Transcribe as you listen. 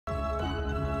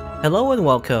Hello and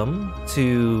welcome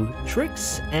to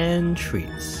Tricks and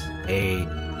Treats, a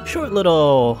short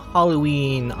little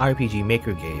Halloween RPG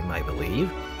maker game, I believe,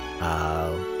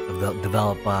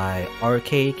 developed by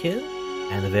arcadekitten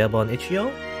and available on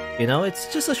itch.io. You know,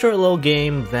 it's just a short little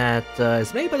game that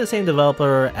is made by the same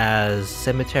developer as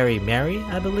Cemetery Mary,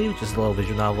 I believe, just a little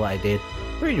visual novel I did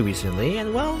pretty recently,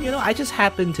 and well, you know, I just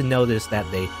happened to notice that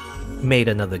they made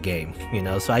another game, you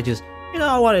know, so I just, you know,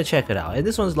 I wanted to check it out, and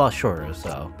this one's a lot shorter,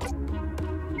 so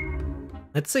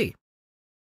let's see.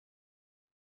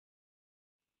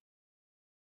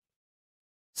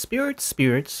 Spirits,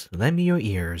 spirits, lend me your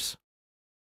ears.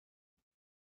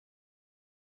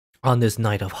 On this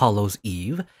night of Hallows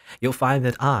Eve, you'll find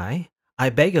that I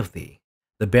beg of thee,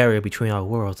 the barrier between our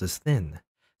worlds is thin,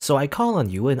 so I call on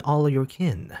you and all of your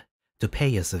kin to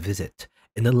pay us a visit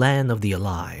in the land of the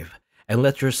alive, and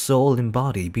let your soul and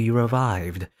body be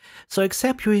revived. So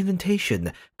accept your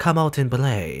invitation, come out and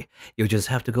play. You'll just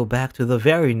have to go back to the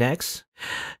very next.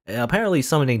 Apparently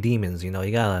summoning demons, you know,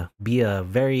 you gotta be a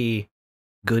very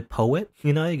good poet,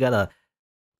 you know, you gotta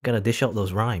dish out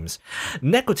those rhymes.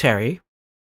 Necrotary,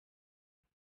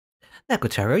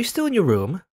 are you still in your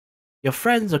room? Your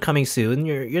friends are coming soon.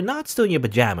 You're not still in your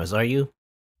pajamas, are you?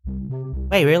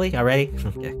 Wait, really? Already?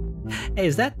 Okay. Hey,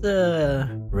 is that the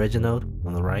Reginald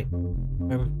on the right?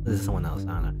 Or is it someone else?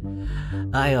 I don't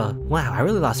know. Wow, I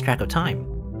really lost track of time.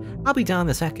 I'll be down in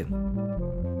a second.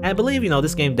 And I believe, you know,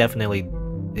 this game definitely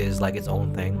is like its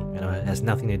own thing. You know, it has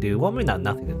nothing to do, well, maybe not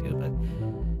nothing to do, but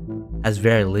has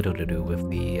very little to do with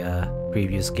the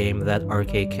previous game that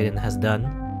arcadekitten has done.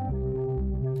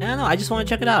 I don't know, I just want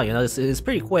to check it out, you know, it's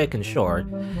pretty quick and short,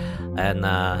 and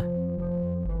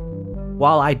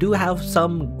while I do have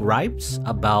some gripes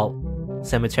about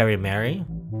Cemetery Mary,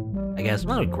 I guess,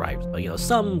 not gripes, but, you know,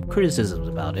 some criticisms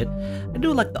about it, I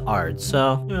do like the art,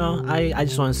 so, you know, I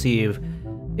just want to see if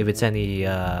it's any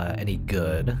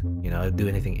good, you know, do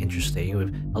anything interesting,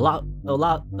 with a lot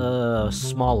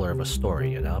smaller of a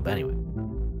story, you know, but anyway.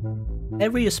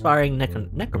 Every aspiring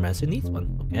necromancer needs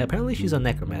one. Okay, apparently she's a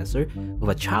necromancer with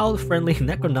a child-friendly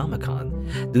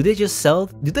Necronomicon. Do they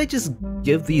just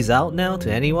give these out now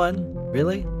to anyone?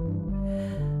 Really?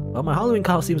 Well, my Halloween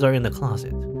costumes are in the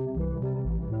closet.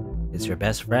 It's your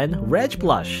best friend, Reg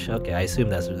Blush. Okay, I assume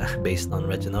that's based on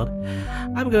Reginald.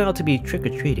 I'm going out to be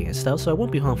trick-or-treating and stuff, so I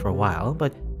won't be home for a while,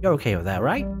 but you're okay with that,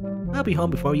 right? I'll be home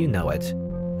before you know it.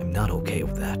 I'm not okay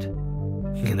with that.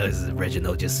 You know,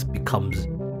 Reginald just becomes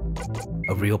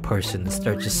a real person and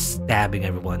start just stabbing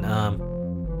everyone.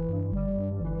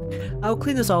 I'll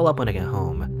clean this all up when I get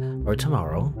home, or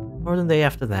tomorrow, or the day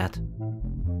after that.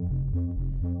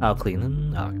 I'll clean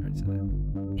them. Oh, I already said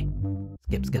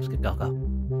that. Skip, go.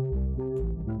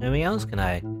 Anything else? Can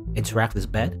I interact with this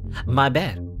bed? My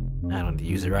bed. I don't need to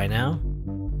use it right now.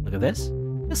 Look at this.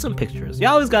 Just some pictures. You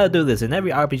always gotta do this in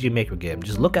every RPG Maker game.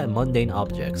 Just look at mundane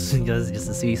objects just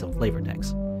to see some flavor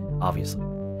text. Obviously.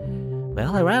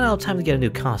 Well, I ran out of time to get a new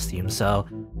costume, so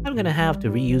I'm gonna have to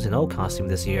reuse an old costume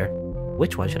this year.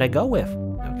 Which one should I go with?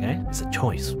 Okay, it's a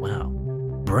choice. Wow.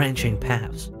 Branching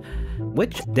paths.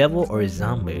 Witch, devil, or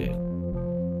zombie?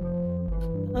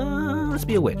 Let's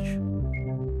be a witch.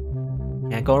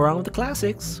 Can't go wrong with the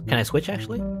classics. Can I switch,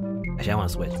 actually? Actually, I want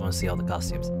to switch. I want to see all the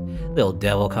costumes. Little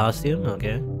devil costume,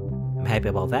 okay. I'm happy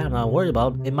about that. I'm not worried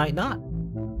about it might not.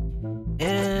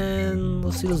 And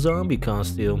let's see the zombie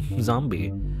costume.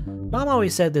 Zombie. Mom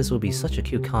always said this would be such a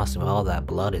cute costume with all that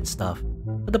blood and stuff.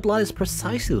 But the blood is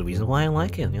precisely the reason why I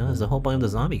like it. You know, there's the whole point of the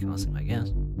zombie costume, I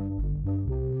guess.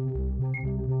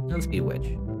 Let's be a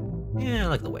witch. Yeah, I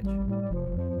like the witch.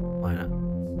 Why not?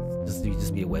 Just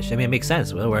be a witch. I mean, it makes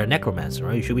sense. We're a necromancer,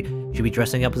 right? You should be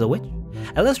dressing up as a witch.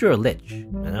 Unless you're a lich, you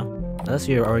know? Unless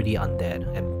you're already undead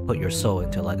and put your soul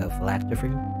into like a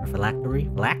phylactery.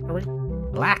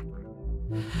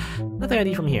 Nothing I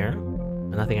need from here.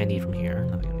 Nothing I need from here.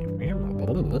 Nothing I need from here.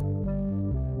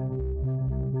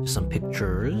 Just some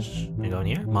pictures. Can I go in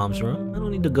here? Mom's room? I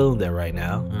don't need to go there right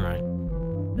now. Alright.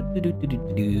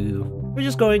 We're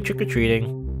just going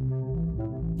trick-or-treating.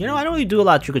 You know, I don't really do a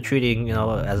lot of trick-or-treating, you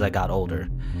know, as I got older.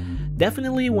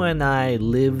 Definitely when I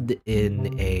lived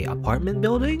in a apartment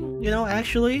building, you know,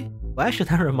 actually. Well, actually,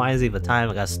 that reminds me of a time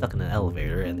I got stuck in an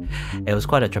elevator, and it was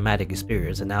quite a traumatic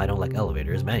experience, and now I don't like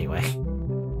elevators, but anyway.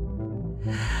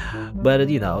 But,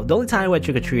 you know, the only time I went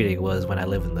trick-or-treating was when I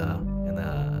lived in the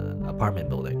apartment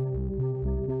building.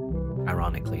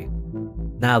 Ironically.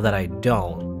 Now that I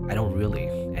don't really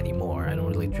anymore. I don't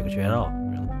really trick-or-treat at all,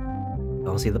 really. I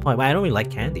don't see the point. But I don't really like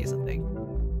candy is the thing.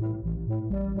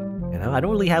 You know, I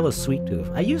don't really have a sweet tooth.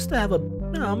 I used to have a,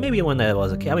 you know, maybe when I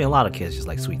was a kid. I mean, a lot of kids just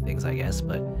like sweet things, I guess,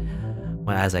 but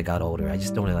Well, as I got older, I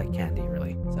just don't really like candy,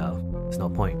 really. So, there's no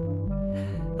point.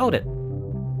 Hold it.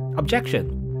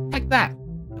 Objection. Like that.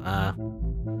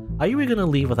 Are you really gonna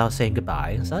leave without saying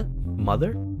goodbye? Is that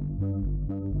Mother?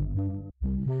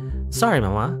 Sorry,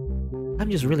 Mama. I'm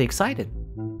just really excited.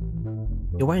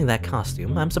 You're wearing that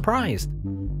costume. I'm surprised.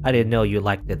 I didn't know you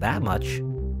liked it that much.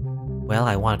 Well,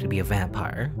 I wanted to be a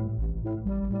vampire.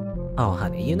 Oh,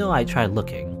 honey, you know I tried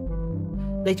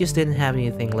looking. They just didn't have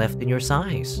anything left in your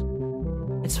size.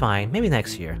 It's fine. Maybe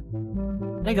next year.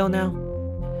 Can I go now?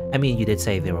 I mean, you did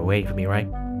say they were waiting for me, right?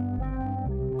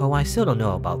 Oh, I still don't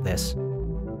know about this.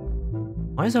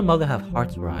 Why does our mother have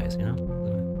hearts rise, you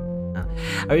know?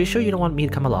 Are you sure you don't want me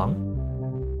to come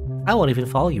along? I won't even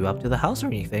follow you up to the house or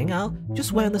anything. I'll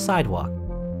just wait on the sidewalk.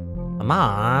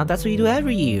 Mama, that's what you do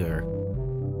every year.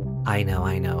 I know.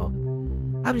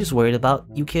 I'm just worried about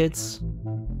you kids.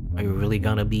 Are you really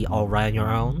gonna be alright on your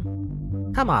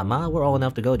own? Come on, Ma, we're old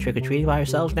enough to go trick-or-treating by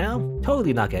ourselves now.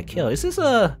 Totally not get killed. Is this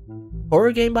a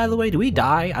horror game, by the way? Do we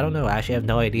die? I don't know, actually, I have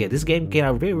no idea. This game came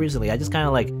out very recently. I just kind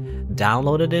of like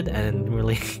downloaded it and didn't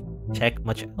really check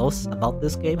much else about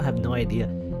this game. I have no idea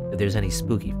if there's any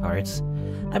spooky parts.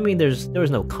 I mean, there was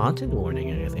no content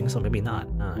warning or anything, so maybe not.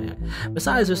 Yeah.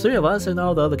 Besides, there's 3 of us and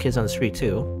all the other kids on the street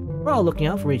too. We're all looking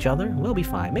out for each other. We'll be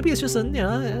fine. Maybe it's just a,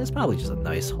 it's probably just a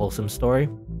nice, wholesome story.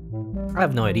 I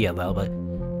have no idea though, but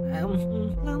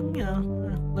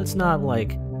let's not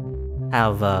like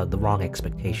have the wrong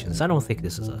expectations. I don't think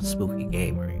this is a spooky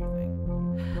game or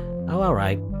anything. Oh, all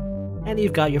right. And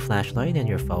you've got your flashlight and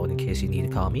your phone in case you need to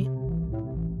call me.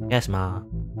 Yes, Ma.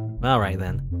 All right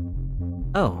then.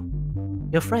 Oh,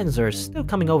 your friends are still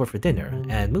coming over for dinner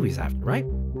and movies after, right?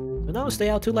 So don't stay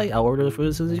out too late. I'll order the food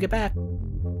as soon as you get back.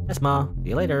 Yes, Ma. See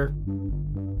you later.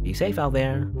 Be safe out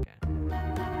there. Okay.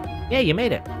 Yeah, you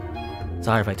made it.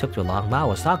 Sorry if I took too long. Ma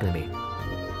was talking to me.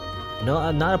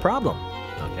 No, not a problem.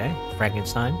 Okay,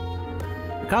 Frankenstein.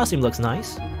 Your costume looks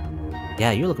nice. Yeah,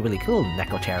 you look really cool,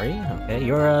 Necrotary. Okay,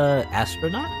 you're a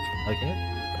astronaut. Okay.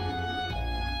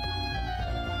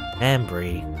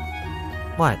 Embry.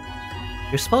 What?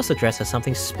 You're supposed to dress as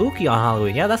something spooky on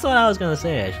Halloween. Yeah, that's what I was gonna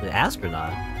say, actually.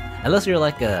 Astronaut. Unless you're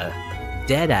like a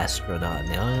dead astronaut,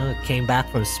 you know? Came back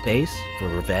from space for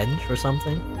revenge or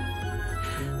something.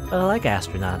 But I like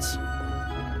astronauts.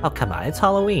 Oh, come on, it's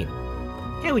Halloween.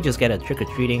 Can't we just get a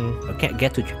trick-or-treating, or can't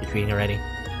get to trick-or-treating already?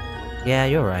 Yeah,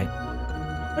 you're right.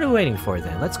 What are we waiting for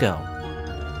then? Let's go.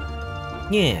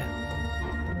 Yeah.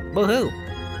 Woohoo!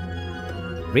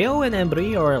 Rio and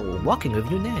Embry are walking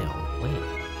with you now.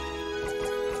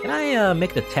 Wow. Can I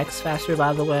make the text faster,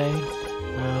 by the way?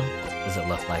 Does it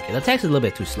look like it? The text is a little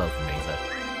bit too slow for me, but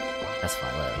that's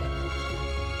fine, whatever.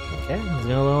 Okay, let's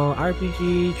go a little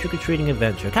RPG trick-or-treating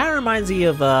adventure. Kind of reminds me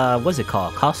of, what's it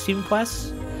called? Costume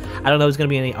Quest? I don't know if there's gonna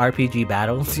be any RPG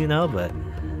battles, you know, but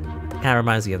kind of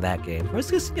reminds me of that game. Or it's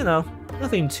just, you know,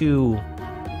 nothing too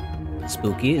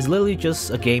spooky. It's literally just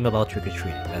a game about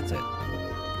trick-or-treating. That's it.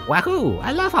 Wahoo!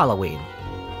 I love Halloween!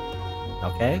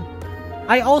 Okay?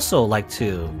 I also like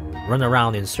to run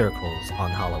around in circles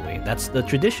on Halloween. That's the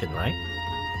tradition, right?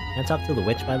 Can I talk to the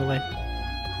witch, by the way?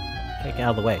 Okay, get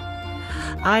out of the way.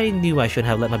 I knew I shouldn't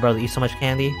have let my brother eat so much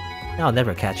candy. I'll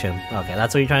never catch him. Okay,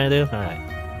 that's what you're trying to do? Alright.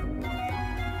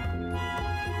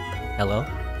 Hello?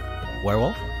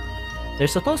 Werewolf?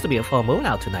 There's supposed to be a full moon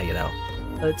out tonight, you know.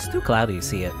 But it's too cloudy to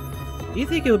see it. Do you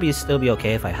think it would still be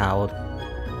okay if I howled? I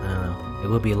don't know. It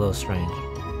would be a little strange.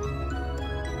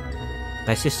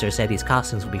 My sister said these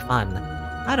costumes would be fun.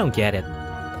 I don't get it.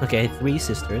 Okay, 3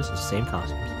 sisters, the same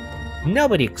costumes.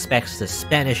 Nobody expects the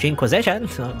Spanish Inquisition!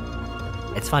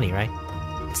 It's funny, right?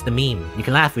 It's the meme. You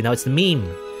can laugh, you know, it's the meme.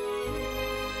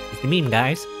 It's the meme,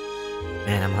 guys.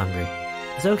 Man, I'm hungry.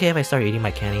 Is it okay if I start eating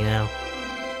my candy now?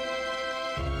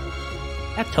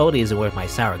 That totally isn't worth my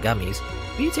sour gummies.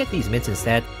 Will you take these mints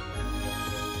instead?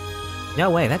 No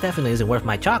way, that definitely isn't worth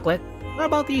my chocolate. What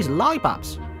about these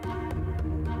lollipops?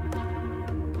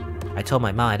 I told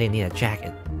my mom I didn't need a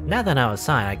jacket. Now that I'm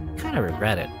outside, I kinda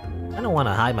regret it. I don't want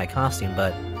to hide my costume,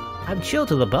 but I'm chilled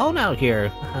to the bone out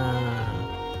here.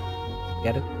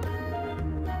 Get it?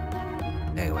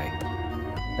 Anyway.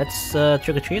 Let's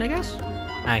trick-or-treat, I guess?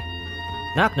 Hi.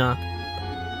 Knock knock.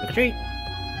 Trick-or-treat.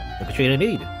 Trick-or-treat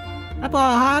indeed.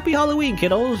 Happy Halloween,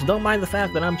 kiddos! Don't mind the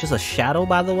fact that I'm just a shadow,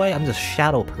 by the way. I'm just a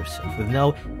shadow person with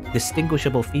no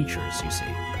distinguishable features, you see.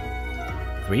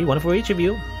 3, 1 for each of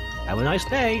you. Have a nice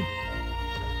day.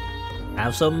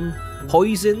 Have some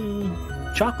poison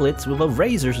chocolates with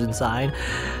razors inside.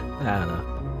 I don't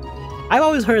know. I've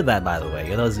always heard that, by the way.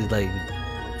 You know, those like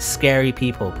scary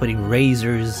people putting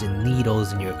razors and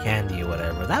needles in your candy or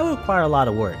whatever. That would require a lot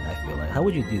of work, I feel like. How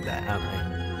would you do that? I don't know.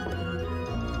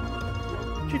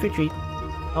 Trick or treat.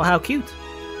 Oh, how cute.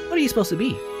 What are you supposed to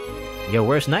be? Your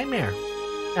worst nightmare.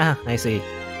 Ah, I see.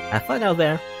 Have fun out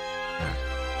there.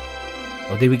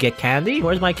 Oh, did we get candy?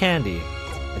 Where's my candy?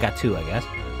 I got 2, I guess.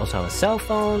 Also have a cell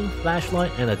phone,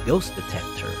 flashlight, and a ghost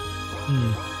detector.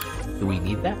 Do we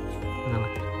need that?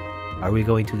 Are we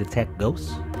going to detect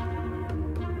ghosts?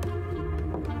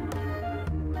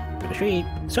 Trick or treat.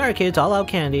 Sorry kids, all out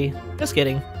candy. Just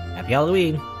kidding. Happy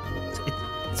Halloween.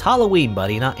 It's Halloween,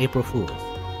 buddy, not April Fool's.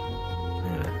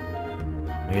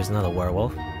 Here's another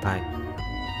werewolf. Hi.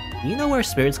 Do you know where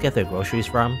spirits get their groceries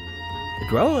from?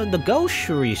 The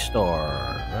grocery store.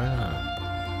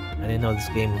 Ah. I didn't know this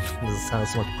game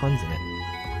has so much puns in it.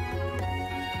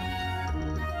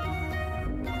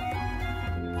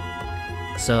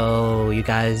 So, you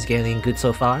guys getting good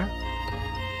so far?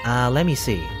 Let me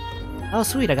see. Oh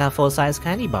sweet, I got a full-size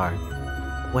candy bar.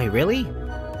 Wait, really?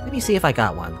 Let me see if I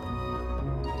got one.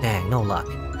 Dang, no luck.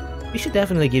 You should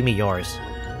definitely give me yours.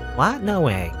 What? No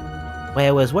way. Well,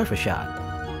 it was worth a shot.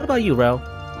 What about you, Ro?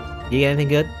 You get anything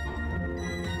good?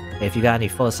 If you got any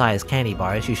full-size candy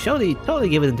bars, you should totally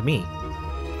give it to me.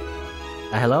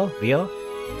 Hello? Rio?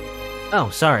 Oh,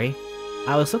 sorry.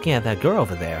 I was looking at that girl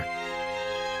over there.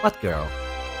 What girl?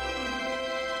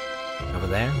 Over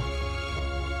there?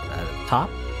 At the top?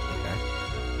 Okay.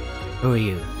 Who are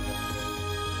you?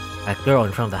 That girl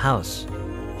in front of the house.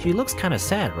 She looks kinda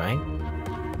sad, right?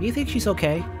 Do you think she's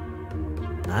okay?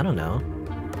 I don't know.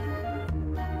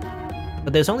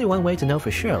 But there's only one way to know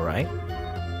for sure, right?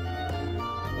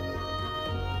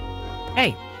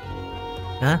 Hey!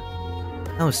 Huh?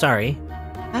 Oh, sorry.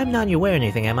 I'm not in your way or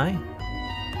anything, am I?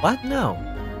 What? No.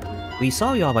 We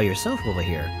saw you all by yourself over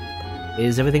here.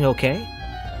 Is everything okay?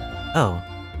 Oh.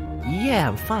 Yeah,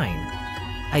 I'm fine.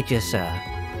 I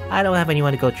don't have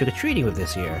anyone to go trick-or-treating with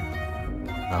this year.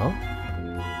 Oh?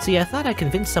 See, I thought I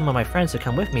convinced some of my friends to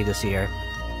come with me this year,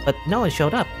 but no one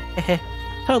showed up. Heh.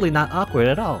 Totally not awkward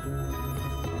at all.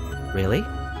 Really?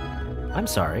 I'm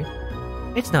sorry.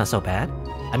 It's not so bad.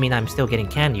 I mean, I'm still getting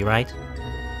candy, right?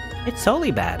 It's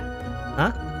totally bad.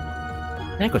 Huh?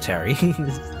 Secretary.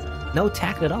 No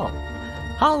tact at all.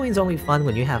 Halloween's only fun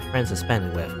when you have friends to spend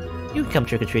it with. You can come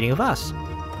trick-or-treating with us.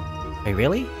 Wait,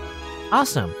 really?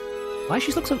 Awesome. Why does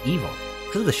she look so evil?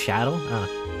 Because of the shadow?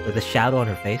 With the shadow on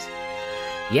her face?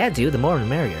 Yeah, dude, the more the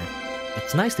merrier.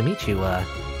 It's nice to meet you,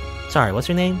 Sorry, what's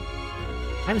your name?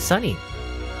 I'm Sunny.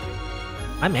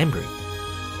 I'm Embry.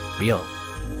 Rio.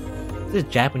 This is a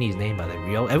Japanese name, by the way.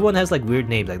 Rio. Everyone has, like, weird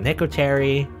names, like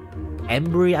Necrotary,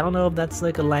 Embry. I don't know if that's,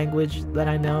 like, a language that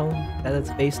I know that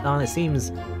it's based on. It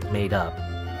seems made up.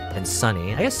 And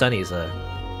Sunny. I guess Sunny is a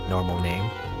normal name.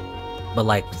 But,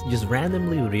 like, just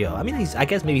randomly Rio. I mean, I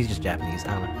guess maybe he's just Japanese.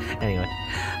 I don't know. Anyway.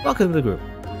 Welcome to the group.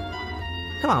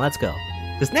 Come on, let's go.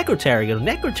 This Necrotary,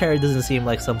 Necrotary doesn't seem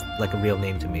like a real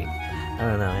name to me. I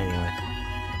don't know, anyway.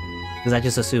 Because I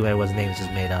just assume everyone's name is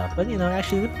just made up. But, you know,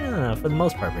 actually, I don't know, for the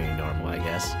most part, pretty normal, I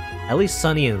guess. At least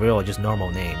Sunny and Rio are just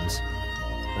normal names.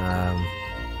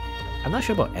 I'm not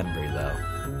sure about Embry, though.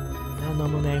 Is that a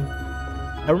normal name?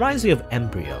 It reminds me of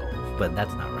Embryo, but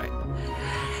that's not right.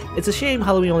 It's a shame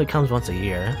Halloween only comes once a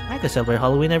year. I could celebrate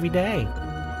Halloween every day.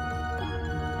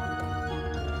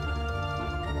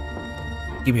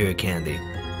 Give me your candy.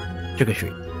 Trick or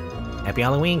treat. Happy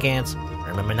Halloween, Cans.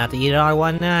 Remember not to eat it all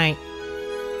one night.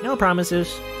 No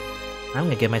promises. I'm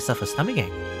gonna give myself a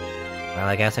stomachache. Well,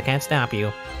 I guess I can't stop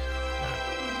you.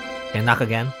 Can I knock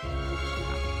again?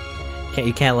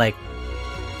 You can't, like,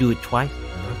 do it twice?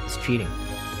 No, it's cheating.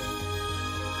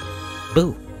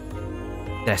 Boo!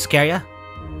 Did I scare ya?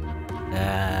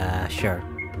 Sure.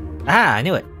 Ah, I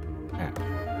knew it!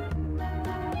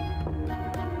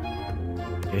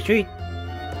 Here's a treat.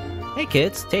 Hey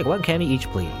kids, take one candy each,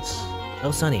 please.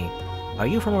 Oh, Sunny, are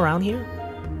you from around here?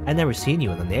 I've never seen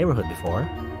you in the neighborhood before.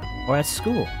 Or at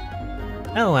school.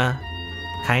 Oh,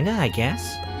 kinda, I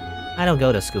guess. I don't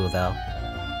go to school, though.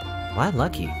 What?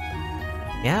 Lucky.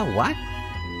 Yeah, what?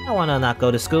 I wanna not go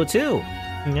to school, too.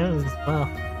 Well...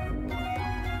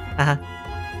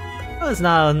 well, it's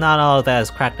not all that it's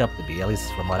cracked up to be, at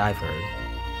least from what I've heard.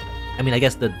 I mean, I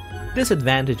guess the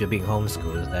disadvantage of being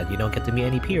homeschooled is that you don't get to meet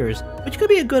any peers, which could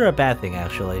be a good or a bad thing,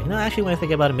 actually. You know, actually, when I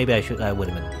think about it, maybe I would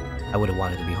have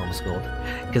wanted to be homeschooled.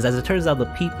 Because as it turns out, the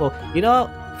people... You know,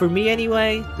 for me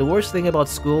anyway, the worst thing about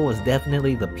school was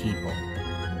definitely the people.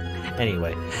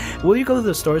 Anyway, will you go to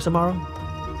the store tomorrow?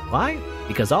 Why?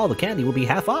 Because all the candy will be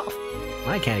half off.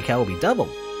 My candy count will be double.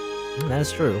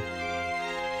 That's true.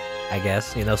 I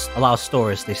guess, you know, a lot of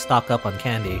stores, they stock up on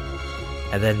candy.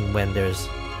 And then when there's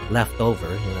leftover,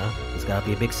 you know, there's gotta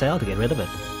be a big sale to get rid of it.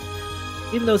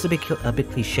 Even though it's a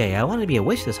bit cliche, I wanted to be a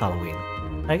witch this Halloween.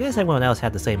 I guess everyone else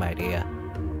had the same idea.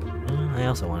 I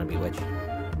also want to be witched.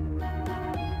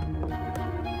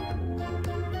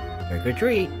 Trick or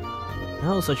treat.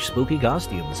 Oh, such spooky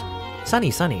costumes.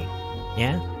 Sunny.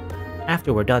 Yeah?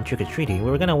 After we're done trick-or-treating,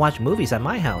 we were gonna watch movies at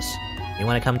my house. You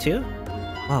wanna come too?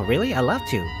 Oh, really? I'd love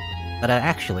to. But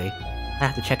actually, I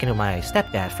have to check in with my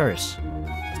stepdad first.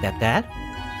 Stepdad?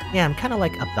 Yeah, I'm kinda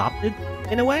like adopted,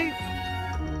 in a way?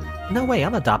 No way,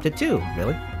 I'm adopted too,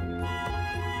 really?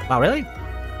 Oh, really?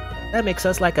 That makes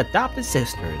us like adopted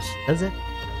sisters, does it?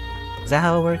 Is that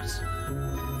how it works?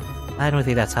 I don't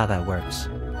think that's how that works.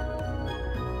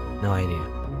 No idea.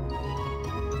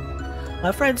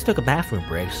 My friends took a bathroom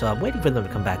break, so I'm waiting for them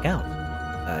to come back out.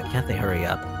 Can't they hurry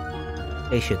up?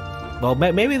 They should. Well,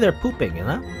 maybe they're pooping, you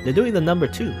know? They're doing the number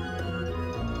 2.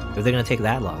 If they're gonna take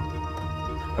that long.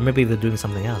 Or maybe they're doing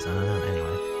something else, I don't know,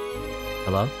 anyway.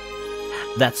 Hello?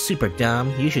 That's super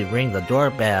dumb. You should ring the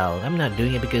doorbell. I'm not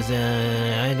doing it because,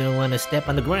 I don't want to step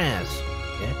on the grass.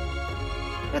 Okay?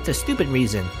 That's a stupid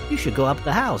reason. You should go up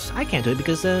the house. I can't do it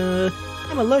because,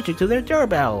 I'm allergic to their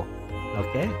doorbell.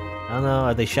 Okay? I don't know,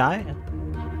 are they shy?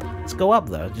 Let's go up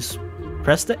though. Just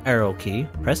press the arrow key.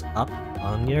 Press up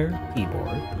on your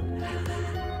keyboard.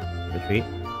 Retreat.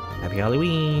 Happy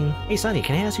Halloween. Hey Sunny,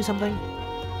 can I ask you something?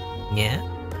 Yeah?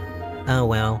 Oh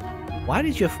well. Why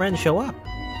did your friend show up?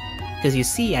 Because you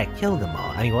see, I killed them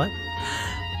all. I mean, what?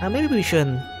 Maybe we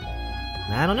shouldn't...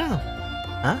 I don't know.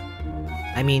 Huh?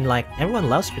 I mean, like, everyone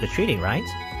loves trick-or-treating, right?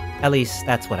 At least,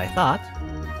 that's what I thought.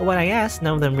 But when I asked,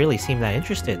 none of them really seemed that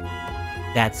interested.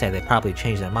 Dad said they'd probably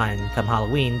change their mind come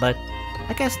Halloween, but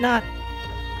I guess not.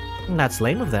 That's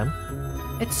lame of them.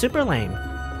 It's super lame.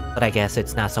 But I guess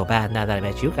it's not so bad now that I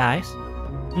met you guys.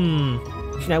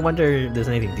 I wonder if there's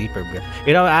anything deeper.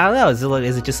 You know, I don't know.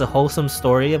 Is it just a wholesome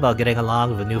story about getting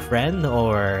along with a new friend,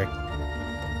 or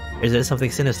is there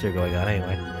something sinister going on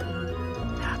anyway?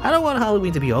 I don't want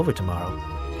Halloween to be over tomorrow.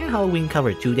 Can't Halloween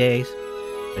cover 2 days?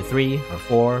 Or 3? Or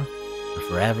 4? Or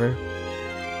forever?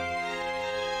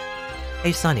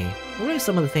 Hey Sunny, what are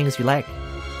some of the things you like?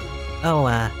 Oh,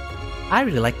 I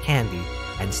really like candy,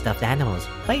 and stuffed animals,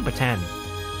 playing pretend,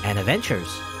 and adventures.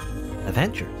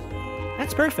 Adventures?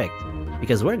 That's perfect,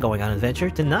 because we're going on an adventure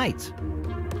tonight.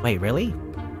 Wait, really?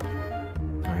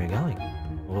 Where are we going?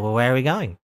 Where are we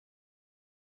going?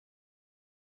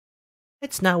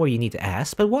 It's not where you need to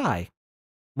ask, but why?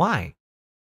 Why?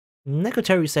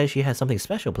 Necretary says she has something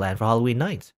special planned for Halloween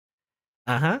night.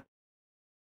 Uh-huh.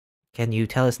 Can you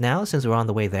tell us now, since we're on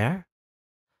the way there?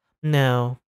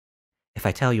 No. If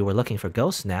I tell you we're looking for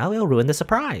ghosts now, it'll ruin the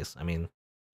surprise. I mean...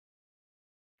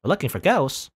 We're looking for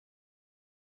ghosts?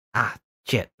 Ah,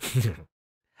 shit.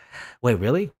 Wait,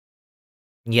 really?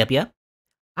 Yep.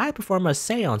 I perform a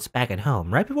seance back at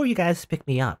home, right before you guys pick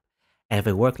me up. And if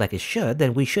it worked like it should,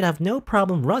 then we should have no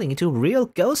problem running into real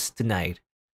ghosts tonight.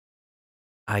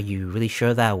 Are you really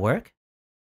sure that'll work?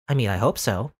 I mean, I hope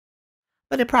so.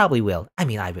 But it probably will. I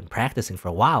mean, I've been practicing for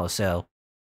a while, so...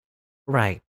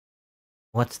 Right.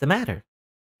 What's the matter?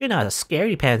 You're not a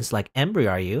scaredy pants like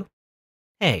Embry, are you?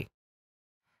 Hey.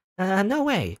 No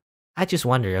way. I just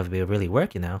wonder if it'll really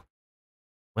work, you know.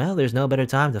 Well, there's no better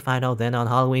time to find out than on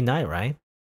Halloween night, right?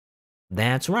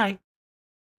 That's right.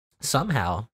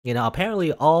 Somehow, you know,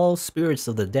 apparently all spirits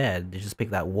of the dead, they just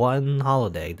pick that one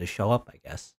holiday to show up, I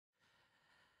guess.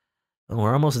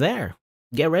 We're almost there.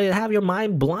 Get ready to have your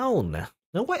mind blown.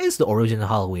 Now, what is the origin of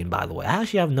Halloween, by the way? I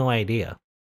actually have no idea.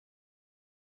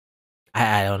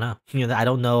 I don't know. You know, I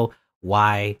don't know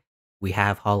why we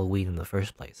have Halloween in the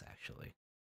first place, actually.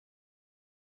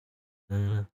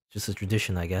 Just a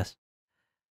tradition, I guess.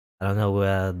 I don't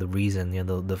know the reason, you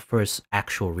know, the first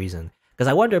actual reason. Because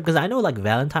I wonder, because I know like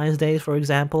Valentine's Day, for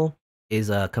example, is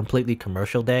a completely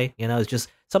commercial day. You know, it's just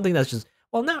something that's just,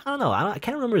 well, no, I don't know. I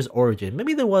can't remember its origin.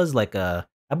 Maybe there was like a,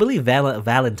 I believe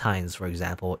Valentine's, for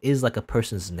example, is like a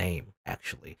person's name,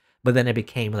 actually. But then it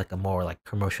became like a more like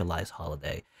commercialized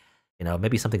holiday. You know,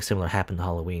 maybe something similar happened to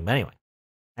Halloween. But anyway,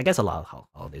 I guess a lot of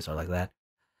holidays are like that.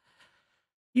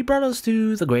 You brought us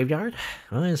to the graveyard?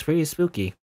 Well, it's pretty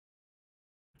spooky.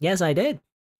 Yes, I did.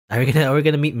 Are we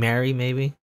gonna meet Mary,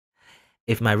 maybe?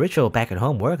 If my ritual back at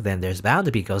home worked, then there's bound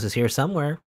to be ghosts here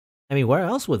somewhere. I mean, where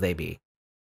else would they be?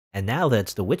 And now that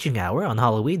it's the witching hour on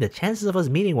Halloween, the chances of us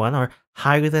meeting one are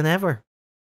higher than ever.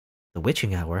 The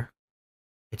witching hour?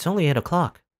 It's only 8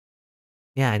 o'clock.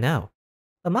 Yeah, I know.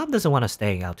 But Mom doesn't want us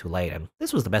staying out too late, and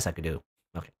this was the best I could do.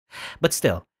 Okay. But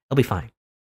still, it'll be fine.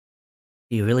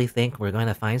 Do you really think we're going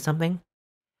to find something?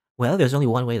 Well, there's only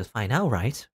one way to find out,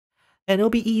 right? And it'll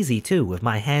be easy, too, with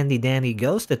my handy-dandy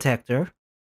ghost detector.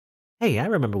 Hey, I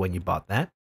remember when you bought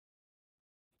that.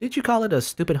 Did you call it a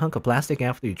stupid hunk of plastic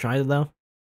after you tried it, though?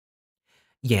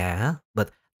 Yeah,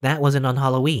 but that wasn't on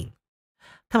Halloween.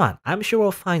 Come on, I'm sure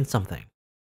we'll find something.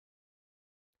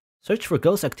 Search for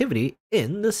ghost activity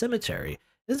in the cemetery.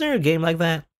 Is there a game like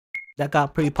that that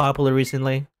got pretty popular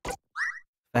recently?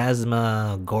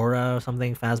 Phasmagora or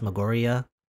something? Phasmagoria?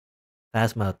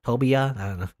 Phasmatopia? I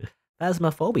don't know.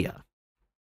 Phasmophobia.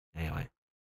 Anyway,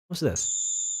 what's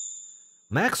this?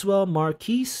 Maxwell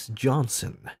Marquise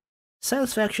Johnson.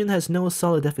 Satisfaction has no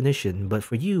solid definition, but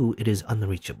for you, it is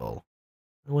unreachable.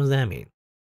 What does that mean?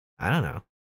 I don't know.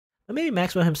 But maybe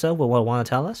Maxwell himself will want to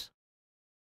tell us?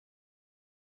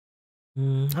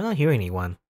 I'm not hearing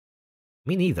anyone.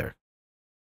 Me neither.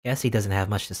 Guess he doesn't have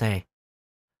much to say.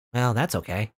 Well, that's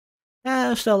okay.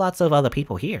 There's still lots of other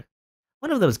people here.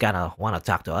 One of them's gotta want to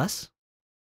talk to us.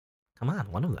 Come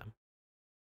on, one of them.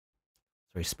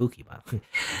 It's very spooky, but...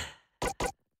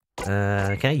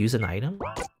 can I use an item?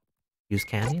 Use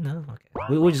candy? No?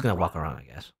 Okay. We're just gonna walk around, I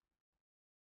guess.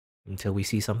 Until we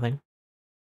see something.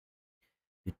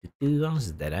 Oh, this is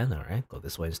a dead end, alright. Go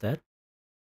this way instead.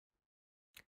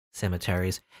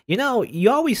 Cemeteries. You know,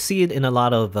 you always see it in a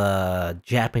lot of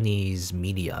Japanese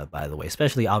media, by the way,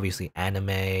 especially obviously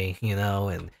anime, you know,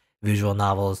 and visual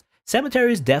novels.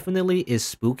 Cemeteries definitely is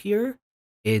spookier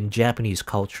in Japanese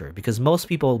culture because most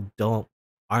people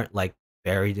aren't like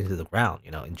buried into the ground,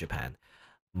 you know, in Japan.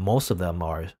 Most of them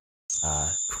are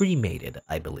cremated,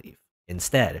 I believe,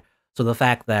 instead. So the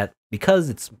fact that because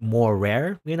it's more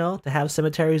rare, you know, to have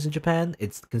cemeteries in Japan,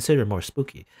 it's considered more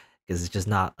spooky because it's just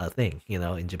not a thing, you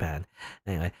know, in Japan.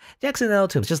 Anyway, Jackson L.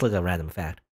 Tombs, just like a random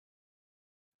fact.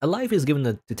 A life is given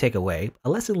to take away, a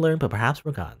lesson learned but perhaps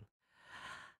forgotten.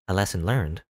 A lesson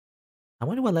learned? I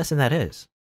wonder what lesson that is.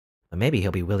 But maybe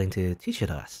he'll be willing to teach it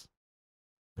to us.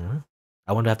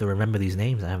 I wonder if I have to remember these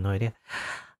names, I have no idea.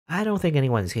 I don't think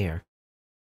anyone's here.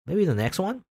 Maybe the next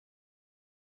one?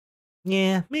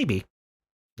 Yeah, maybe.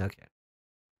 Okay.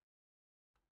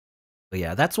 But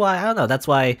yeah, that's why, I don't know, that's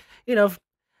why, you know,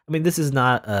 I mean, this is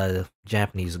not a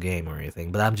Japanese game or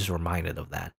anything, but I'm just reminded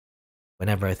of that.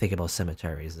 Whenever I think about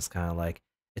cemeteries, it's kind of like,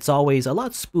 it's always a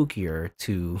lot spookier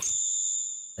to,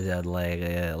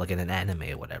 like in an anime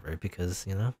or whatever, because,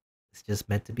 you know, it's just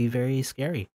meant to be very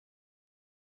scary.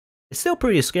 It's still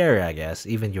pretty scary, I guess,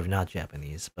 even if you're not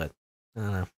Japanese, but, I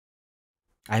don't know.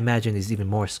 I imagine it's even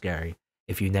more scary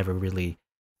if you never really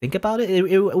think about it.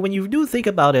 When you do think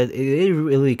about it, it is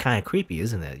really kind of creepy,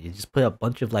 isn't it? You just put a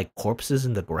bunch of like corpses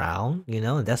in the ground, you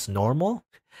know, and that's normal.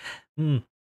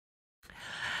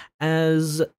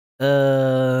 As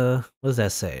what does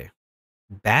that say?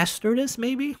 Bastardus,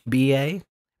 maybe? B.A.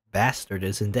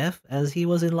 Bastardus in death as he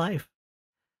was in life.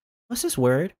 What's this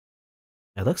word?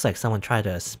 It looks like someone tried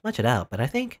to smudge it out, but I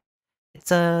think it's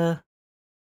the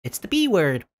B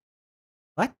word.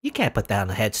 What? You can't put that on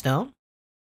a headstone.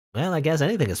 Well, I guess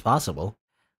anything is possible.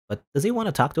 But does he want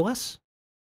to talk to us?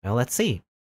 Well, let's see.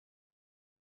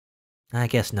 I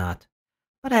guess not.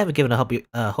 But I haven't given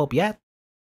hope yet.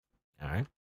 Alright.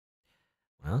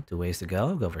 Well, 2 ways to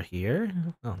go. Go over here.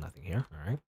 Oh, nothing here.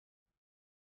 Alright.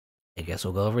 I guess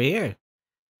we'll go over here.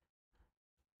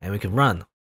 And we can run.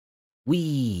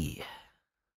 Whee!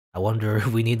 I wonder if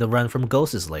we need to run from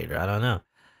ghosts later. I don't know.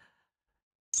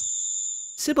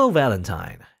 Sybil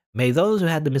Valentine. May those who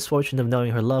had the misfortune of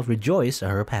knowing her love rejoice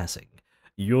at her passing.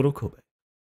 Yorokobe.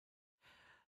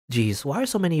 Geez, why are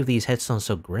so many of these headstones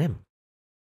so grim?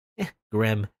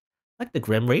 Grim. Like the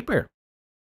Grim Reaper.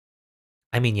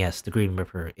 I mean, yes, the Grim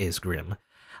Reaper is grim.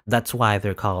 That's why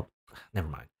they're called... Never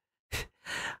mind.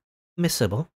 Miss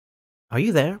Sybil, are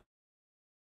you there?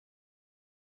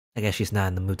 I guess she's not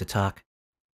in the mood to talk.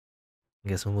 I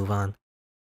guess we'll move on.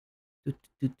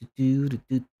 Now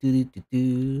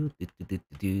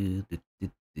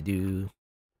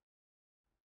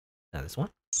this one.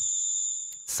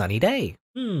 Sunny day.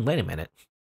 Wait a minute.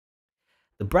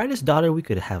 The brightest daughter we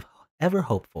could have ever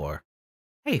hoped for.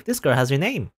 Hey, this girl has your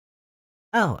name.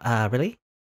 Oh, really?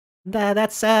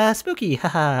 That's spooky.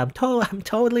 Haha, I'm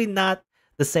totally not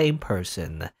the same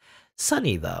person.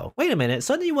 Sunny though. Wait a minute.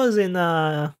 Sunny was in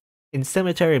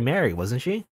Cemetery Mary, wasn't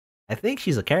she? I think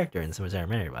she's a character in Cemetery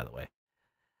Mary, by the way.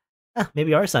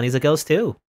 Maybe our Sunny's a ghost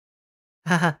too.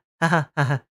 Haha, haha,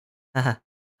 haha, haha,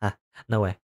 ha. No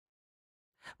way.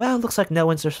 Well, looks like no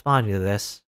one's responding to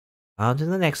this. On to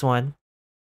the next one.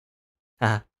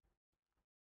 Haha.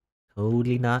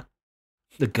 Totally not.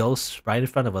 The ghost's right in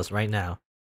front of us right now.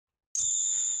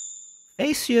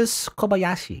 Facius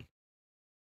Kobayashi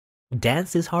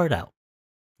danced his heart out.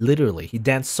 Literally, he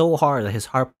danced so hard that his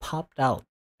heart popped out,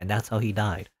 and that's how he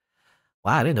died.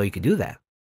 Wow, I didn't know you could do that.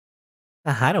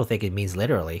 I don't think it means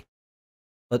literally.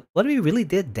 But what if he really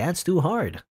did dance too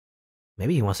hard?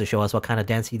 Maybe he wants to show us what kind of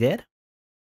dance he did?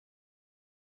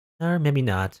 Or maybe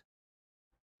not.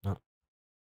 Oh.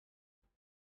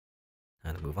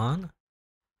 Time to move on.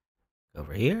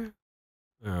 Over here.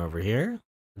 Over here.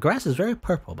 The grass is very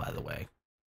purple, by the way.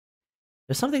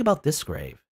 There's something about this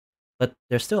grave. But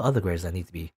there's still other graves that need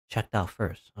to be checked out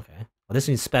first. Okay. Well, this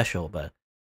one's special, but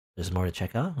there's more to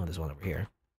check out. Oh, there's one over here.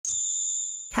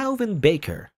 Calvin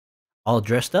Baker. All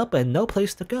dressed up and no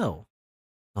place to go.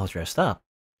 All dressed up?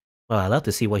 Well, I'd love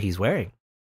to see what he's wearing.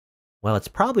 Well, it's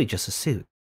probably just a suit.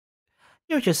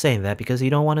 You're just saying that because you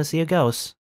don't want to see a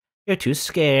ghost. You're too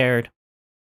scared.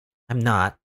 I'm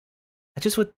not. I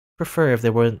just would prefer if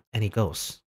there weren't any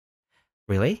ghosts.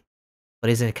 Really?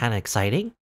 But isn't it kind of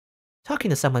exciting? Talking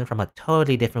to someone from a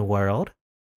totally different world?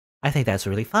 I think that's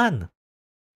really fun.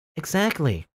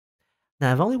 Exactly.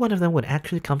 Now, if only one of them would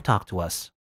actually come talk to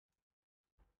us.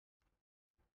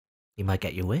 You might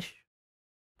get your wish.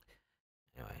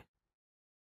 Anyway,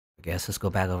 I guess let's go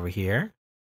back over here.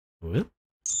 Whoop.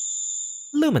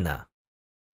 Lumina.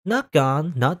 Not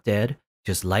gone, not dead,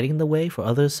 just lighting the way for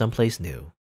others someplace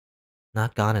new.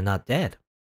 Not gone and not dead.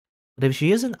 But if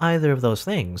she isn't either of those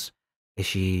things, is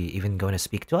she even going to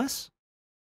speak to us?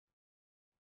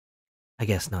 I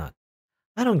guess not.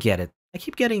 I don't get it. I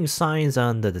keep getting signs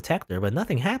on the detector, but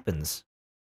nothing happens.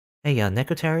 Hey,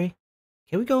 Necrotary,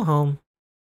 can we go home?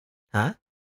 Huh?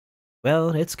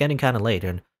 Well, it's getting kinda late,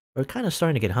 and we're kinda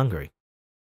starting to get hungry.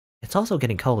 It's also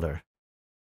getting colder.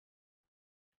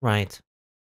 Right.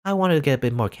 I wanted to get a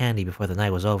bit more candy before the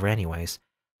night was over anyways.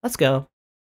 Let's go.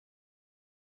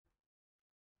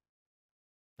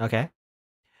 Okay.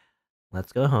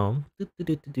 Let's go home.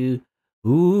 Do.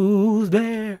 Who's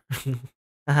there?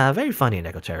 Very funny,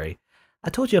 Necrotary. I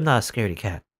told you I'm not a scaredy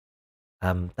cat.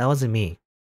 That wasn't me.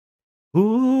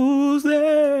 Who's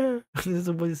there? This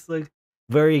is like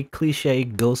very cliche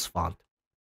ghost font.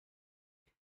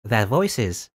 That voice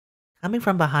is coming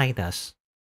from behind us.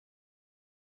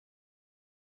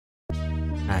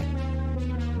 Right.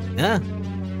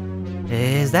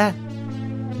 Is that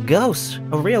ghost?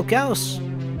 A real ghost?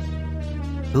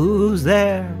 Who's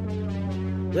there?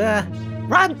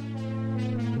 Run!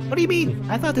 What do you mean?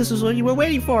 I thought this was what you were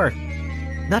waiting for.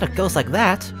 Not a ghost like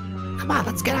that. Come on,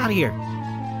 let's get out of here.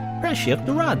 Press shift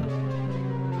to run.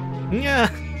 Yeah.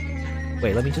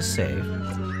 Wait, let me just save.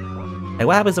 Hey,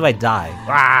 what happens if I die?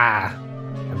 Ah!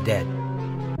 I'm dead.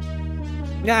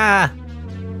 Ah!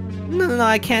 No,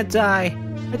 I can't die.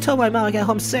 I told my mom I got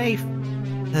home safe.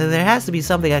 There has to be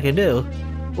something I can do.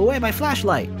 Well, where's my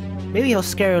flashlight? Maybe he'll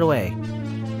scare it away.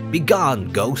 Be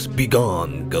gone, ghost. Be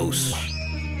gone, ghost.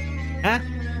 Huh?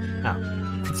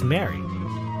 Oh, it's Mary.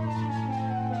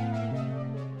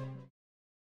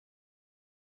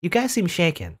 You guys seem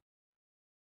shaken.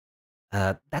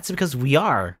 That's because we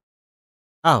are.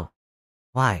 Oh,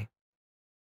 why?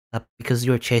 Because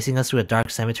you were chasing us through a dark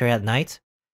cemetery at night?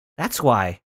 That's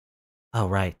why. Oh,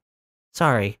 right.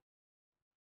 Sorry.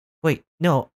 Wait,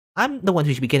 no, I'm the one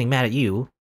who should be getting mad at you.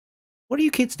 What are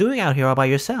you kids doing out here all by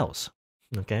yourselves?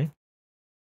 Okay.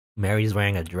 Mary's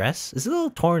wearing a dress. It's a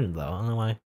little torn, though. I don't know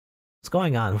why. What's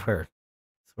going on with her?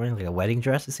 She's wearing like a wedding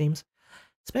dress, it seems.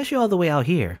 Especially all the way out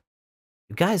here.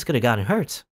 You guys could have gotten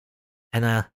hurt. And,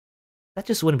 that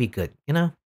just wouldn't be good, you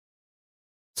know?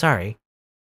 Sorry.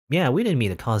 Yeah, we didn't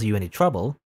mean to cause you any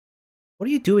trouble. What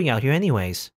are you doing out here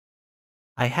anyways?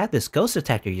 I had this ghost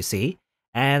detector, you see,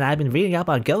 and I've been reading up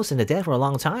on ghosts and the dead for a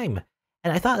long time.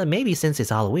 And I thought that maybe since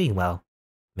it's Halloween, well,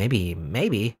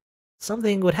 maybe,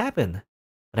 something would happen.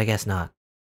 But I guess not.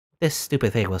 This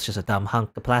stupid thing was just a dumb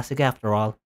hunk of plastic after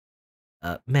all.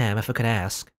 Ma'am, if I could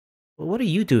ask, what are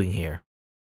you doing here?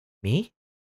 Me?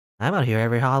 I'm out here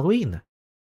every Halloween.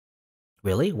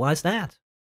 Really? Why's that?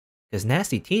 Because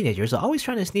nasty teenagers are always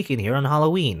trying to sneak in here on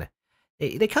Halloween.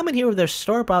 They come in here with their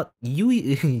store-bought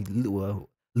Luigi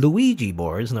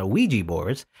boards, no, Ouija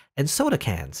boards, and soda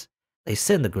cans. They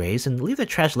sit in the graves and leave their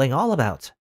trash laying all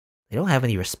about. They don't have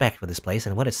any respect for this place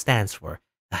and what it stands for.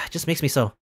 It just makes me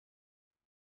so...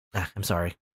 I'm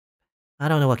sorry. I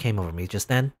don't know what came over me just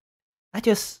then.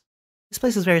 This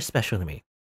place is very special to me.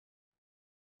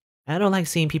 I don't like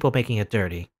seeing people making it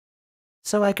dirty.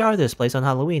 So I guard this place on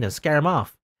Halloween and scare them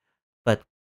off. But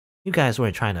you guys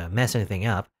weren't trying to mess anything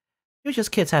up. You're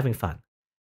just kids having fun.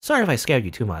 Sorry if I scared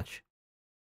you too much.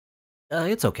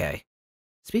 It's okay.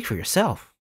 Speak for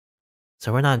yourself.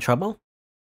 So we're not in trouble?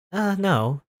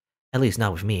 No. At least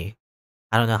not with me.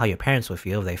 I don't know how your parents would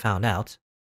feel if they found out.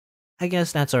 I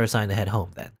guess that's our sign to head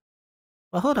home then.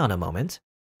 Well, hold on a moment.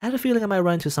 I had a feeling I might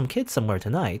run into some kids somewhere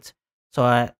tonight, so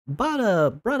I brought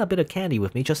a bit of candy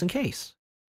with me just in case.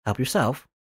 Help yourself.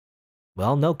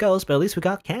 Well, no ghosts, but at least we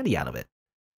got candy out of it.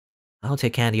 I'll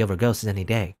take candy over ghosts any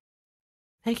day.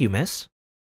 Thank you, miss.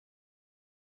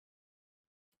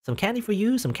 Some candy for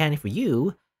you, some candy for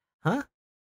you. Huh?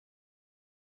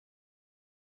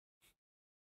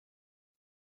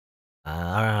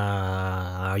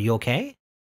 Are you okay?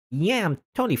 Yeah, I'm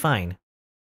totally fine.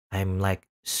 I'm like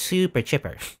super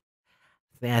chipper.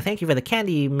 Thank you for the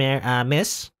candy,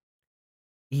 miss.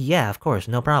 Yeah, of course,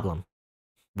 no problem.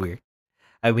 Weird.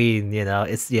 I mean,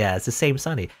 it's the same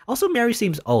Sunny. Also, Mary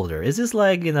seems older. Is this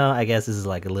like, I guess this is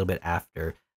like a little bit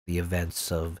after the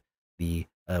events of the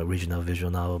original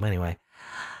visual novel. Anyway,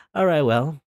 all right,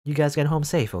 well, you guys get home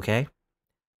safe, okay?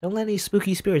 Don't let any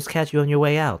spooky spirits catch you on your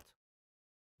way out.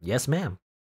 Yes, ma'am.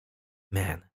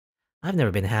 Man, I've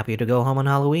never been happier to go home on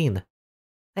Halloween.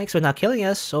 Thanks for not killing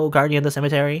us, old guardian of the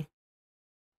cemetery.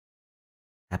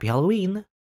 Happy Halloween.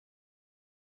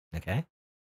 Okay.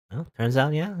 Well, turns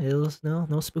out, yeah, it was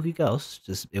no spooky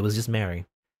ghosts. It was just Mary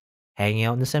hanging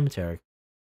out in the cemetery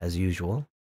as usual.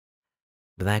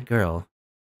 But that girl,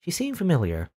 she seemed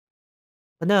familiar.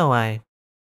 But no, I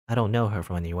don't know her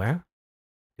from anywhere.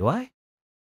 Do I?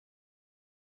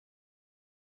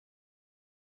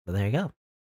 But there you go.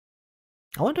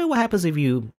 I wonder what happens if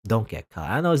you don't get caught.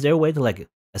 I don't know. Is there a way to like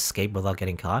escape without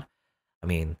getting caught? I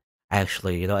mean,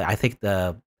 actually, I think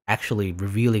the actually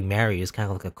revealing Mary is kind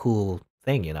of like a cool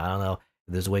thing. I don't know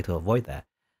if there's a way to avoid that.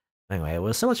 Anyway, it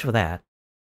was so much for that.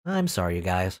 I'm sorry, you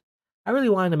guys. I really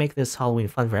wanted to make this Halloween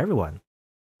fun for everyone,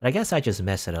 but I guess I just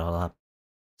messed it all up.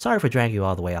 Sorry for dragging you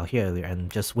all the way out here and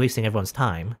just wasting everyone's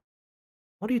time.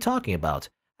 What are you talking about?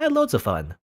 I had loads of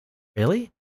fun.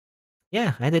 Really?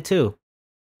 Yeah, I did too.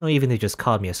 Well, even they just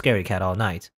called me a scary cat all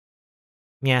night.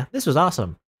 Yeah, this was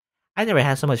awesome. I never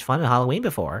had so much fun on Halloween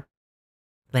before.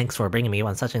 Thanks for bringing me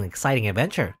on such an exciting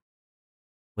adventure.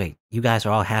 Wait, you guys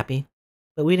are all happy?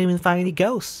 But we didn't even find any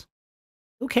ghosts.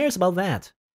 Who cares about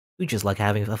that? We just like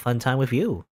having a fun time with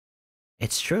you.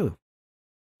 It's true.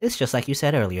 It's just like you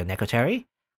said earlier, Necrotary.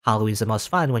 Halloween's the most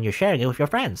fun when you're sharing it with your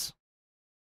friends.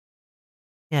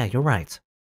 Yeah, you're right.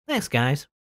 Thanks, guys.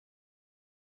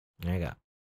 There you go.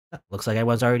 Looks like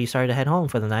everyone's already started to head home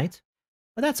for the night.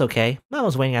 But that's okay.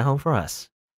 Mama's waiting at home for us.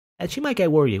 And she might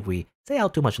get worried if we stay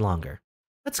out too much longer.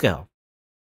 Let's go.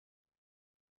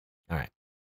 Alright.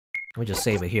 Let me just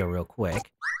save it here real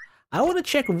quick. I want to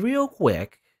check real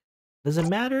quick. Does it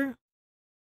matter?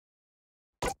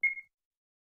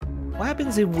 What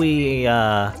happens if we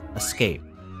escape?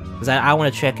 Because I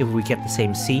want to check if we kept the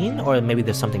same scene, or maybe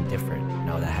there's something different,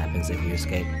 that happens if we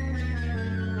escape.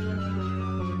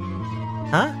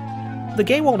 Huh? The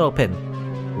gate won't open.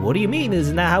 What do you mean?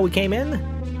 Isn't that how we came in?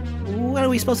 What are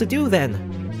we supposed to do then?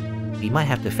 We might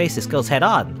have to face this ghost head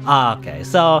on. Okay,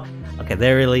 so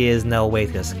there really is no way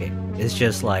to escape. It's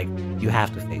just like you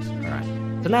have to face it.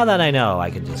 Alright. So now that I know, I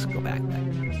can just go back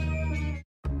then.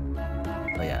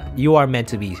 Oh yeah, you are meant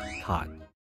to be caught.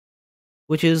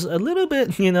 Which is a little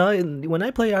bit, when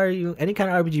I play any kind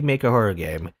of RPG Maker horror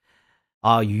game,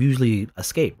 you usually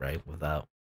escape, right? Without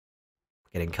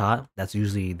getting caught. That's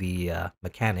usually the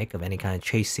mechanic of any kind of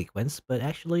chase sequence, but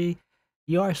actually,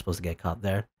 you are supposed to get caught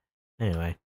there.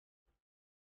 Anyway.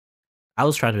 I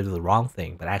was trying to do the wrong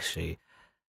thing, but actually,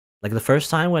 like the first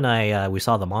time when we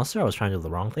saw the monster, I was trying to do the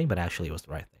wrong thing, but actually it was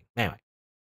the right thing. Anyway.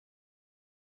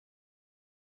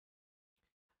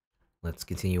 Let's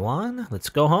continue on. Let's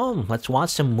go home. Let's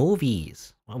watch some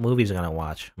movies. What movies are gonna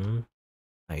watch?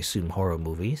 I assume horror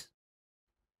movies.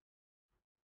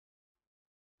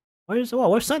 Where's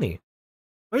Sunny?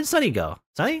 Where did Sunny go?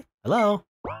 Sunny? Hello?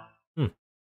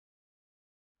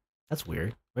 That's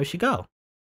weird. Where'd she go?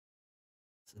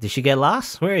 Did she get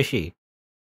lost? Where is she?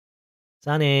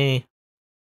 Sunny?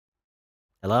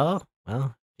 Hello?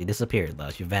 Well, she disappeared though.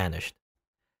 She vanished.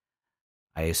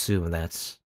 I assume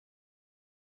that's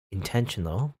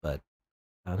intentional, but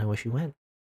I don't know where she went.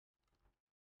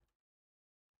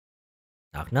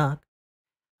 Knock knock.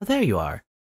 Oh, there you are.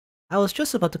 I was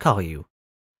just about to call you.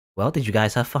 Well, did you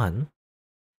guys have fun?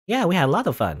 Yeah, we had a lot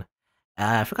of fun.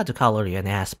 I forgot to call earlier and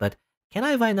ask, but can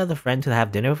I invite another friend to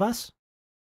have dinner with us?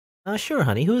 Sure,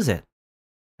 honey. Who is it?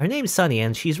 Her name's Sunny,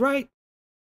 and she's right.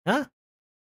 Huh?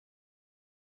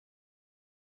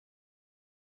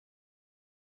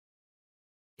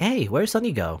 Hey, where'd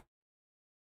Sunny go?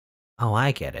 Oh,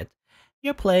 I get it.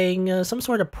 You're playing some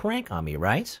sort of prank on me,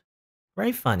 right?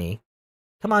 Very funny.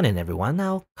 Come on in, everyone.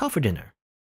 I'll call for dinner.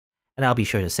 And I'll be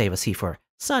sure to save a seat for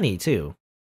Sunny, too.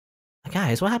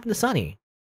 Guys, what happened to Sunny?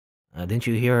 Didn't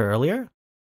you hear her earlier?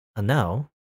 No.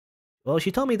 Well,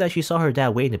 she told me that she saw her dad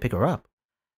waiting to pick her up,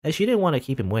 and she didn't want to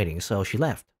keep him waiting, so she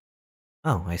left.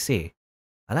 Oh, I see.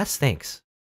 That stinks.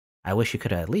 I wish you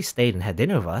could have at least stayed and had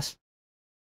dinner with us.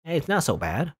 Hey, it's not so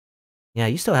bad. Yeah,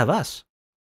 you still have us.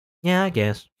 Yeah, I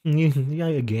guess. Yeah,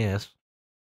 I guess.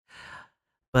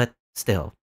 But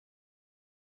still.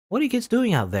 What are you kids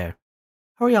doing out there?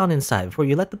 Hurry on inside before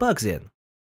you let the bugs in.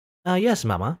 Yes,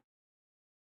 Mama.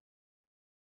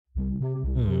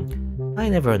 I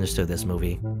never understood this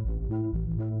movie.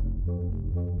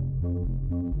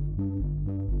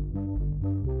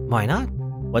 Why not?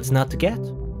 What's not to get?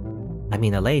 I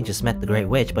mean, Elaine just met the Great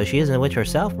Witch, but she isn't a witch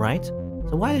herself, right?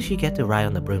 So why does she get to ride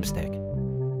on the broomstick?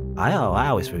 I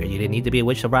always figured you didn't need to be a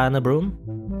witch to ride on the broom.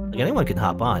 Like, anyone can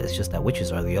hop on, it's just that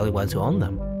witches are the only ones who own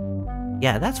them.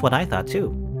 Yeah, that's what I thought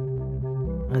too.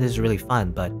 This is really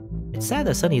fun, but it's sad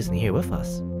that Sunny isn't here with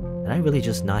us. Did I really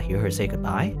just not hear her say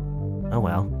goodbye? Oh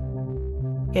well.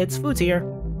 Kids, food's here.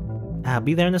 I'll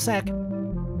be there in a sec.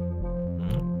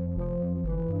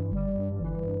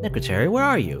 Secretary, where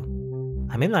are you?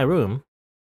 I'm in my room.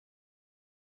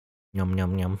 Yum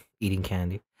yum yum, eating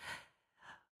candy.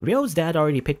 Ryo's dad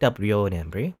already picked up Ryo and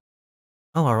Embry.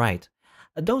 Oh, alright.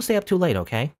 Don't stay up too late,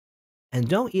 okay? And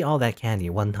don't eat all that candy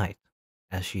one night.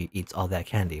 As she eats all that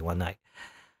candy one night.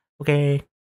 Okay.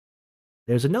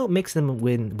 There's a note mixed in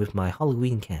with my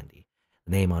Halloween candy.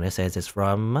 The name on it says it's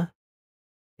from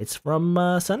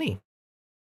Sunny.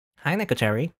 Hi,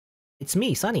 Secretary. It's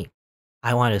me, Sunny.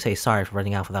 I wanted to say sorry for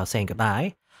running out without saying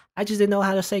goodbye. I just didn't know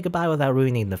how to say goodbye without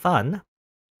ruining the fun.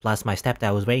 Plus, my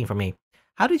stepdad was waiting for me.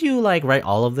 How did you, like, write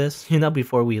all of this,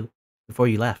 before you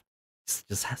left?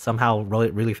 Just somehow wrote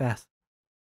it really fast.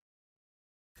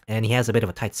 And he has a bit of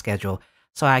a tight schedule,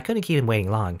 so I couldn't keep him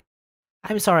waiting long.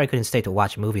 I'm sorry I couldn't stay to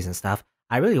watch movies and stuff.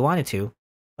 I really wanted to,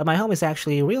 but my home is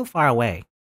actually real far away.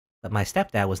 But my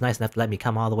stepdad was nice enough to let me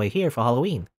come all the way here for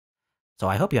Halloween. So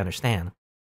I hope you understand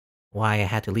why I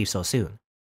had to leave so soon.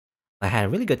 I had a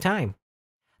really good time.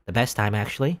 The best time,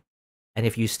 actually. And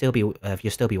if you still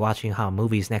be watching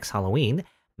movies next Halloween,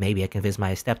 maybe I can convince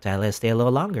my stepdad let us stay a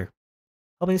little longer.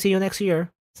 Hoping to see you next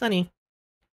year, Sunny.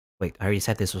 Wait, I already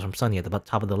said this was from Sunny at the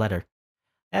top of the letter.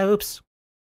 Oops.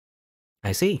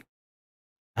 I see.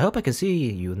 I hope I can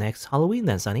see you next Halloween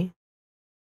then, Sunny.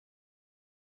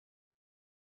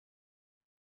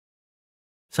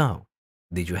 So,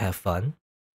 did you have fun?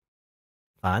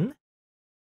 Fun?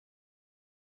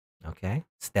 Okay.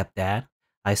 Stepdad.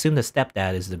 I assume the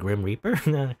stepdad is the Grim Reaper?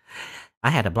 I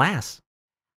had a blast.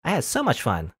 I had so much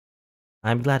fun.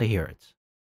 I'm glad to hear it.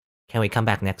 Can we come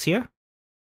back next year?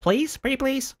 Please? Pretty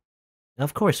please?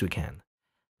 Of course we can.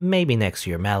 Maybe next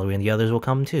year Mallory and the others will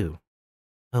come too.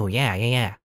 Oh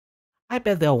yeah. I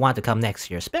bet they'll want to come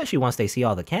next year, especially once they see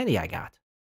all the candy I got.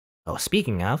 Oh,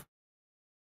 speaking of,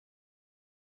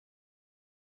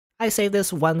 I saved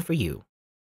this one for you.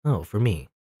 Oh, for me.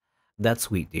 That's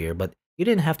sweet, dear, but you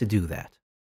didn't have to do that.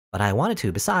 But I wanted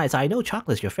to, besides, I know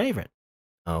chocolate's your favorite.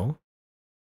 Oh?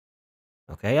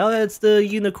 Okay, oh, it's the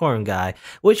unicorn guy.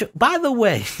 Which, by the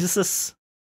way, this is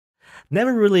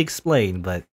never really explained,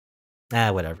 but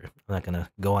whatever. I'm not gonna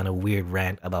go on a weird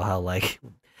rant about how, like,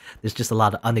 there's just a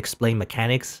lot of unexplained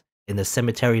mechanics in the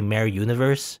Cemetery Mare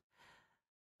universe.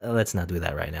 Let's not do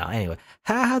that right now. Anyway,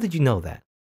 how did you know that?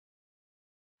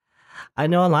 I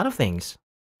know a lot of things.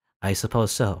 I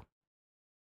suppose so.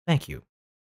 Thank you.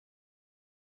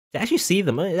 To actually see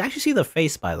them, actually see the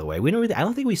face, by the way. I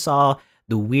don't think we saw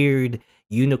the weird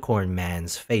unicorn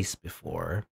man's face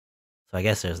before. So I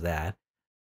guess there's that.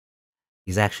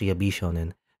 He's actually a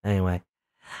Bishonen. Anyway,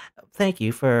 thank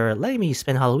you for letting me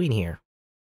spend Halloween here.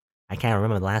 I can't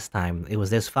remember the last time it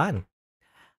was this fun.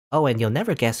 Oh, and you'll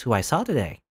never guess who I saw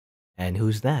today. And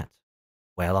who's that?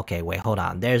 Well, okay, wait, hold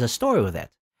on. There's a story with it.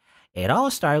 It all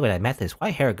started when I met this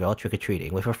white-haired girl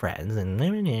trick-or-treating with her friends, and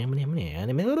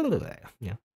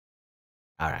yeah.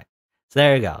 Alright, so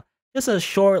there you go. Just a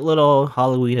short little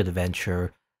Halloween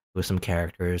adventure with some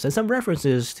characters and some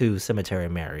references to Cemetery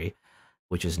Mary,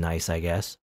 which is nice, I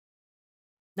guess.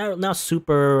 Not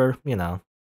super,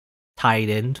 tied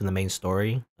into the main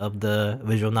story of the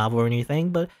visual novel or anything,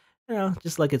 but,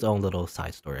 just like its own little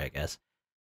side story, I guess.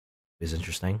 It's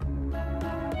interesting.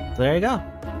 So there you go.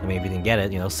 I mean, if you didn't get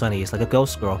it, Sunny is like a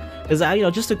ghost girl. Because,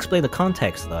 just to explain the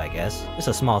context, though, I guess. It's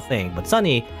a small thing, but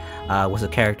Sunny was a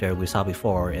character we saw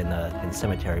before in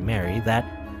Cemetery Mary that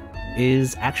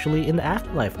is actually in the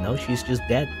afterlife. No, she's just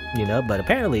dead, but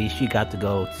apparently she got to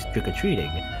go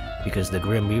trick-or-treating because the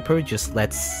Grim Reaper just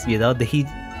lets, he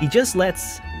just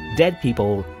lets dead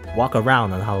people walk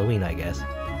around on Halloween, I guess.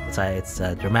 It's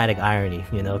a dramatic irony,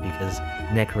 because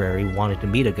Necrary wanted to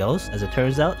meet a ghost. As it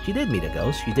turns out, she did meet a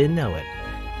ghost. She didn't know it.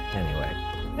 Anyway,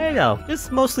 there you go.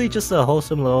 It's mostly just a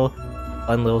wholesome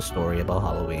fun little story about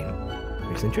Halloween.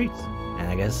 Tricks and treats. And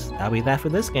I guess that'll be that for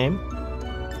this game.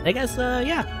 I guess,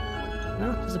 yeah.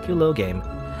 Just a cute little game.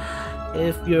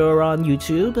 If you're on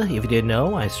YouTube, if you didn't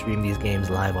know, I stream these games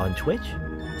live on Twitch.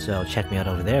 So check me out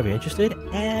over there if you're interested.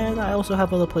 And I also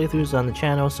have other playthroughs on the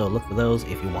channel, so look for those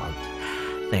if you want.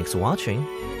 Thanks for watching.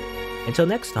 Until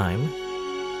next time,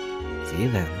 see you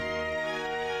then.